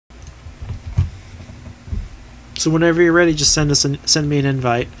So whenever you're ready, just send me an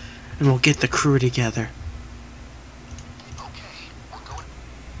invite, and we'll get the crew together.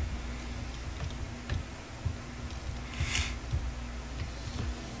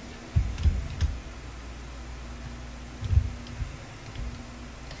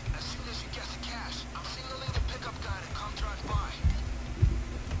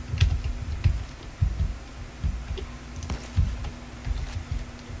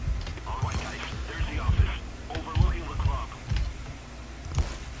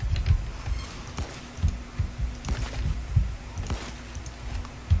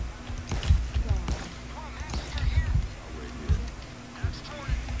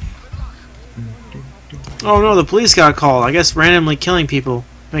 Oh no, the police got called. I guess randomly killing people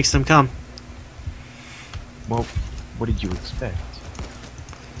makes them come. Well, what did you expect?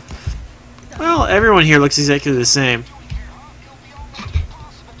 Well, everyone here looks exactly the same.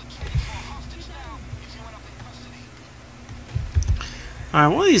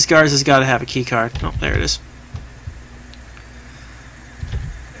 Alright, one of these guards has got to have a key card. Oh, there it is.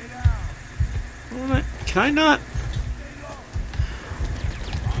 Can I not?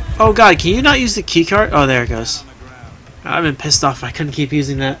 Oh god, can you not use the key card? Oh, there it goes. I've been pissed off I couldn't keep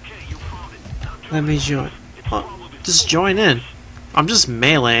using that. Let me join. Oh, just join in. I'm just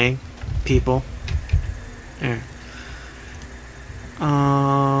meleeing people. There.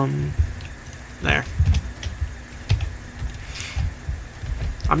 There.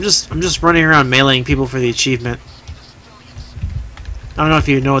 I'm just running around meleeing people for the achievement. I don't know if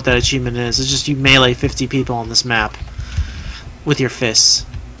you know what that achievement is. It's just you melee 50 people on this map with your fists.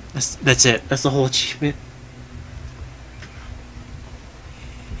 That's it. That's the whole achievement.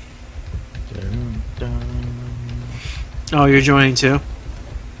 Dun, dun. Oh, you're joining too?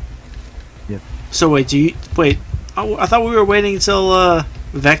 Yep. So wait, wait? Oh, I thought we were waiting until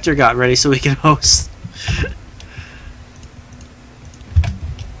Vector got ready so we can host.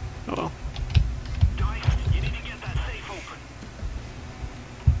 Oh well.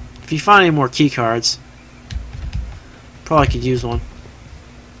 If you find any more key cards, probably could use one.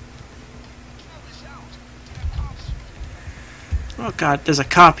 Oh god, there's a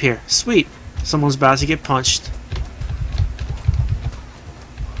cop here. Sweet. Someone's about to get punched.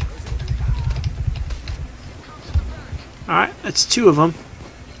 Alright, that's two of them.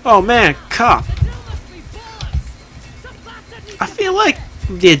 Oh man, cop. I feel like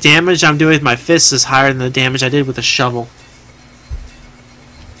the damage I'm doing with my fists is higher than the damage I did with a shovel.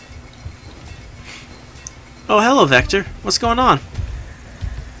 Oh, hello, Vector. What's going on?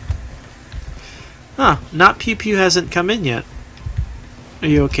 Huh, Not Pew Pew hasn't come in yet. Are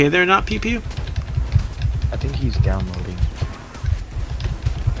you okay there, Not Pew Pew? I think he's downloading.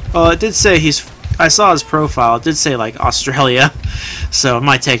 Oh, it did say he's... I saw his profile. It did say, like, Australia. So it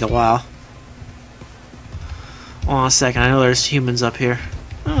might take a while. Hold on a second. I know there's humans up here.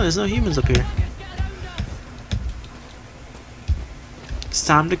 Oh, there's no humans up here. It's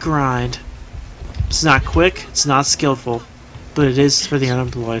time to grind. It's not quick. It's not skillful. But it is for the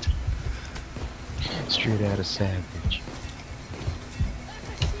unemployed. Straight out of Savage.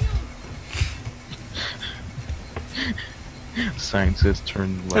 Sign says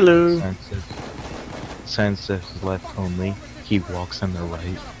turn left. Hello. Sign says left only. He walks on the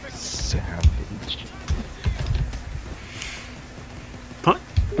right. Savage.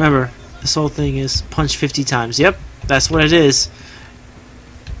 Remember, this whole thing is punch 50 times. Yep, that's what it is.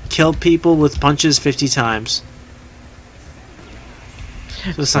 Kill people with punches 50 times.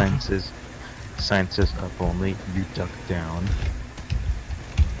 So sign says up only. You duck down.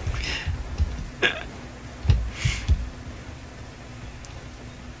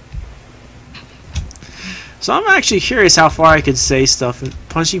 So I'm actually curious how far I could say stuff.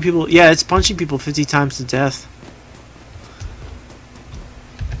 Punching people... Yeah, it's punching people 50 times to death.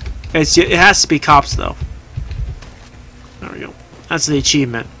 It has to be cops, though. There we go. That's the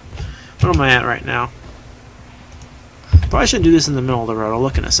achievement. What am I at right now? Probably shouldn't do this in the middle of the road. I'll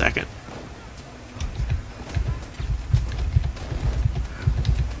look in a second.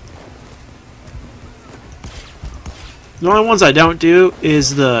 The only ones I don't do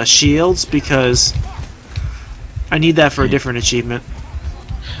is the shields, because I need that for a different achievement.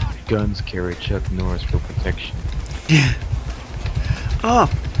 Guns carry Chuck Norris for protection. Oh,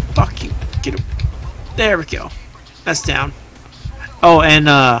 fuck you. Get him. There we go. That's down. Oh, and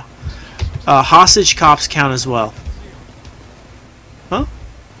hostage cops count as well. Huh?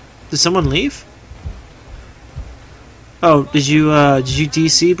 Did someone leave? Oh, did you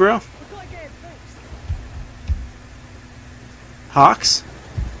DC, bro? Hawks?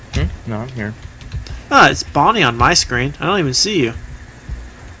 No, I'm here. Ah, it's Bonnie on my screen. I don't even see you.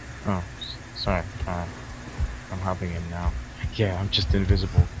 Oh, sorry. I'm hopping in now. Yeah, I'm just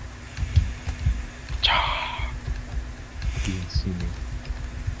invisible. He didn't see me.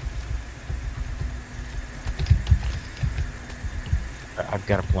 I've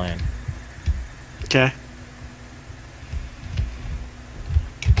got a plan. Okay.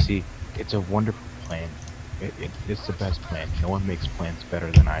 See, it's a wonderful plan. It's the best plan. No one makes plans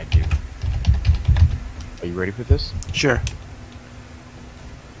better than I do. Are you ready for this? Sure.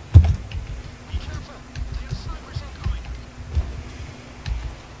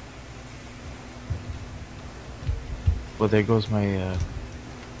 Well, there goes my,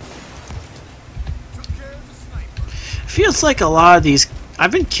 Feels like a lot of these... I've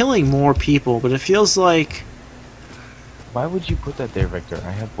been killing more people, but it feels like... Why would you put that there, Victor?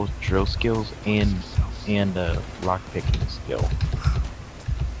 I have both drill skills and lockpicking skill.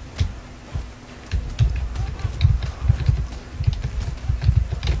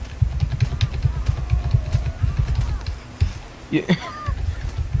 Yeah.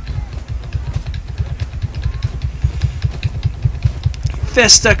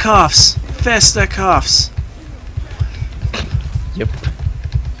 Fisticuffs! Fisticuffs! Yep.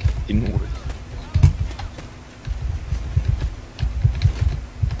 Didn't work.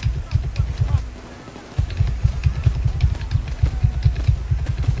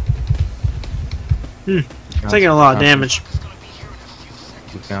 Taking a lot of damage.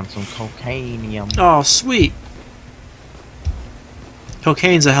 We found some cocaine. Oh, sweet.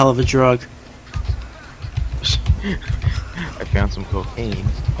 Cocaine's a hell of a drug. I found some cocaine.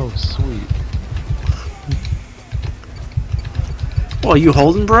 Oh, sweet. Well, you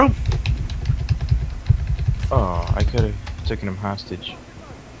holding, bro? Oh, I could have taken him hostage.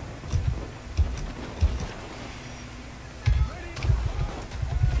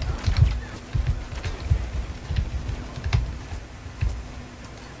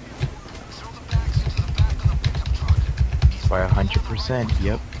 By 100%,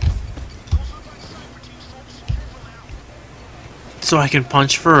 yep. So I can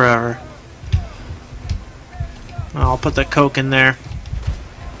punch forever. I'll put the coke in there.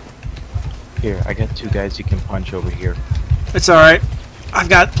 Here, I got two guys you can punch over here. It's alright. I've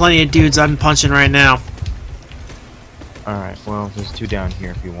got plenty of dudes I'm punching right now. Alright, well, there's two down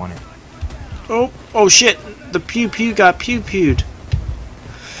here if you want it. Oh, oh shit. The pew-pew got pew-pewed.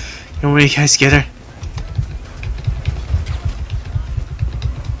 You want me to guys get her?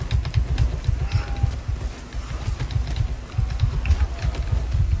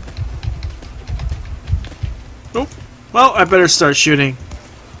 Oh, well, I better start shooting.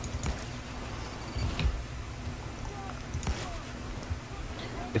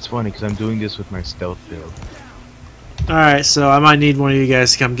 It's funny because I'm doing this with my stealth build. Alright, so I might need one of you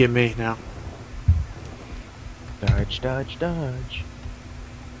guys to come get me now. Dodge, dodge, dodge.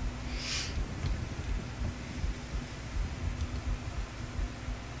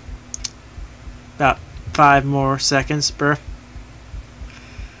 About 5 more seconds, bro.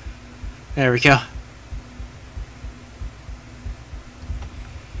 There we go.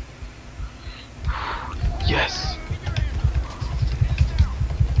 Yes.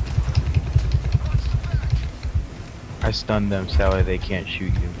 I stunned them so that way they can't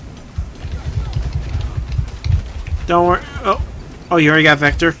shoot you. Don't worry. Oh, oh, you already got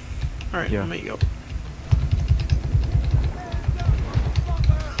Vector? Alright, Yeah. let me go.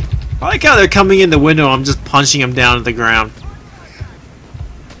 I like how they're coming in the window, I'm just punching them down to the ground.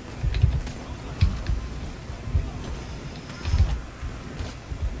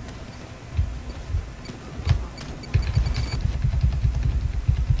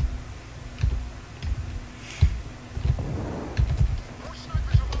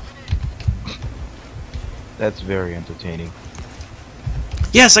 That's very entertaining.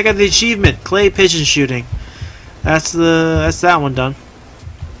 Yes, I got the achievement. Clay pigeon shooting. That's that one done.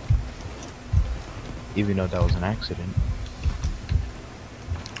 Even though that was an accident.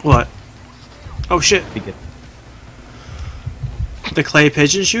 What? Oh shit. To get The clay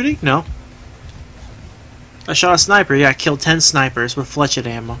pigeon shooting? No. I shot a sniper. Yeah, I killed 10 snipers with fletched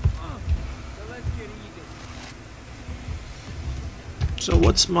ammo. So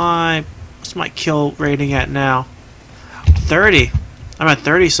what's my kill rating at now? 30. I'm at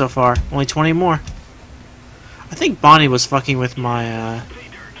 30 so far. Only 20 more. I think Bonnie was fucking with my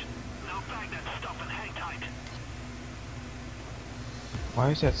Why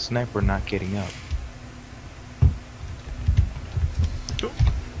is that sniper not getting up?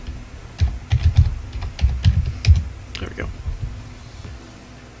 There we go.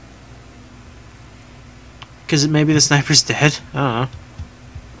 Because maybe the sniper's dead? I don't know.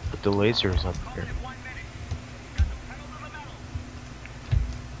 But the laser is up there.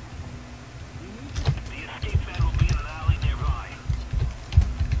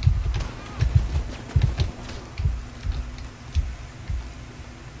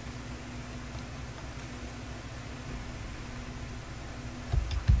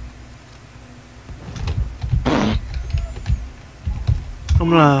 I'm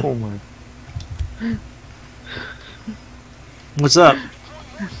gonna... Oh my. What's up?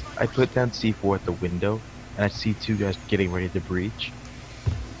 I put down C4 at the window, and I see two guys getting ready to breach.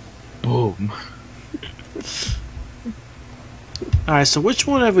 Boom. Alright, so which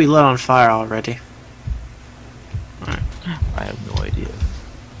one have we lit on fire already? Alright. I have no idea.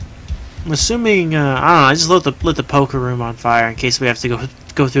 I'm assuming, I don't know, I just lit the poker room on fire in case we have to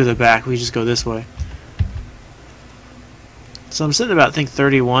go through the back. We just go this way. So I'm sitting about, I think,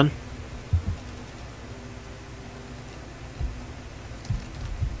 31.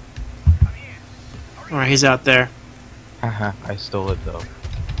 Alright, he's out there. Haha, I stole it though.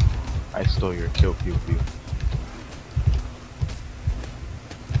 I stole your kill pew pew.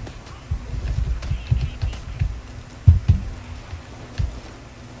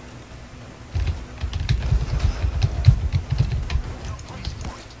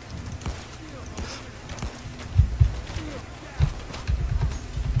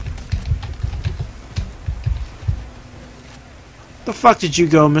 The fuck did you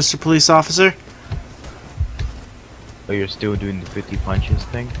go, Mr. Police Officer? Oh, you're still doing the 50 punches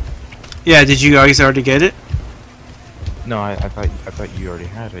thing? Yeah, did you guys already get it? No, I thought you already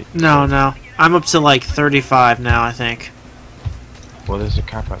had it. No, no. I'm up to like 35 now, I think. Well, there's a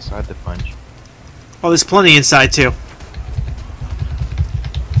cop outside the punch. Oh, there's plenty inside too.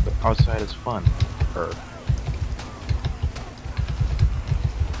 But outside is fun.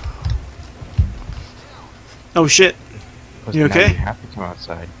 Oh shit. You Now okay? you have to come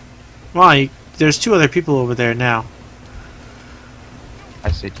outside. Why? There's two other people over there now.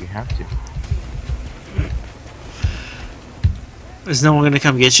 I said you have to. Is no one gonna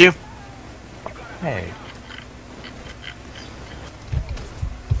come get you? Hey.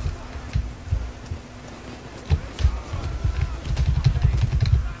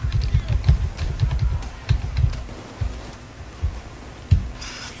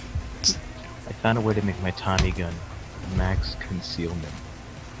 I found a way to make my Tommy gun max concealment.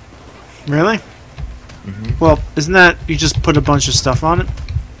 Really? Mm-hmm. Well, isn't that you just put a bunch of stuff on it?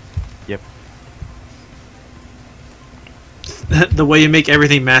 Yep. The way you make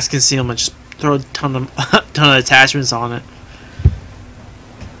everything mass concealment, just throw a ton of attachments on it.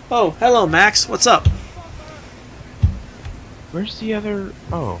 Oh, hello Max, what's up? Where's the other...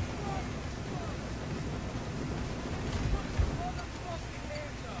 Oh.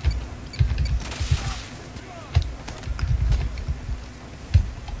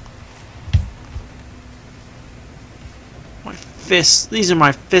 My fists, these are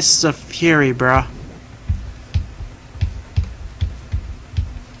my fists of fury, bruh.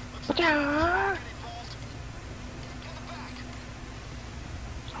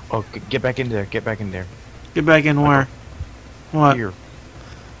 Oh, get back in there, get back in there. Get back in where? What? Here.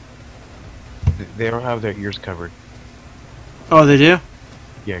 They don't have their ears covered. Oh, they do?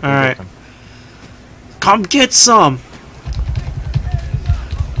 Yeah, go Alright. get them. Come get some!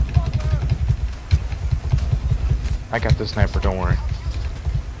 I got the sniper, don't worry.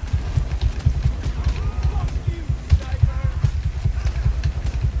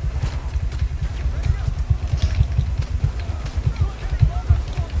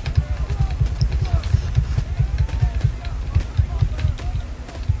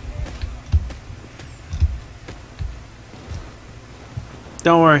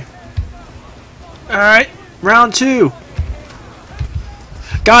 Don't worry. Alright, round 2.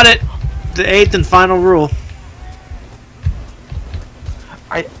 Got it! The 8th and final rule.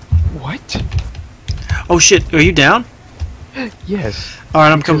 What? Oh shit, are you down? Yes.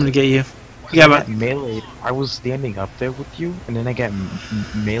 Alright, I'm coming to get you. Yeah, I but got meleeed. I was standing up there with you, and then I got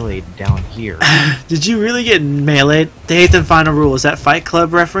meleeed down here. did you really get meleeed? The 8th and final rule, is that Fight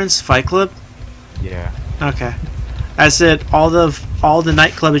Club reference? Fight Club? Yeah. Okay. That's it. All the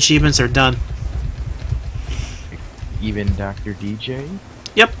nightclub achievements are done. Even Dr. DJ?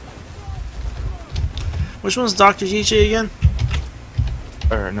 Yep. Which one's Dr. DJ again?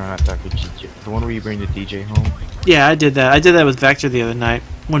 Or no, not Dr. DJ. The one where you bring the DJ home? Yeah, I did that. I did that with Vector the other night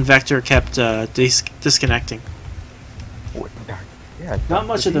when Vector kept disconnecting. What, yeah. Not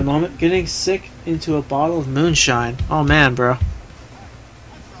much at the moment. Getting sick into a bottle of moonshine. Oh man, bro.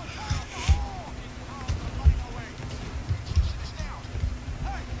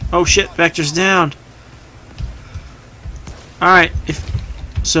 Oh shit, Vector's down. Alright,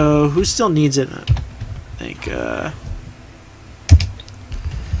 so who still needs it? I think,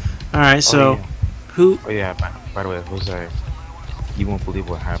 Alright, so, Oh, yeah. who... Oh yeah, by the way, Jose, you won't believe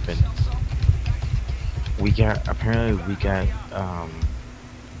what happened. Apparently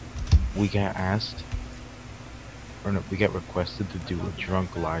we got asked, or no, we got requested to do a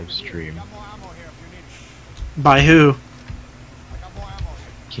drunk live stream. By who?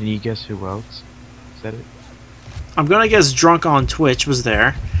 Can you guess who else said it? I'm gonna guess Drunk on Twitch was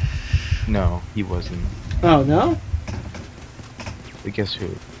there. No, he wasn't. Oh, no? But guess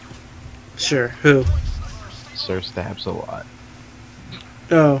who? Sure, who? Sir Stabs a lot.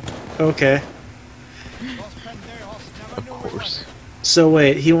 Oh, okay. Of course. So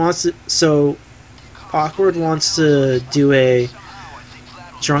wait, he wants to... So, Awkward wants to do a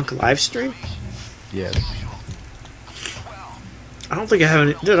drunk live stream? Yes. I don't think I have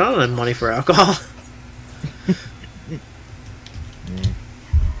any... Dude, I don't have money for alcohol. Mm.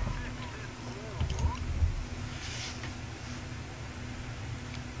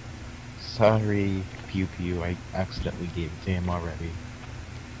 Sorry, Pew Pew, I accidentally gave it to him already.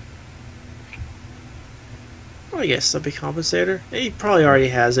 Well, I guess subby compensator. He probably already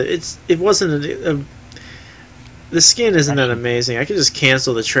has it. It wasn't the skin isn't that amazing. I could just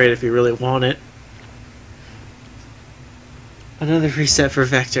cancel the trade if you really want it. Another reset for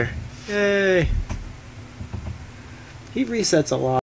Vector. Yay! He resets a lot.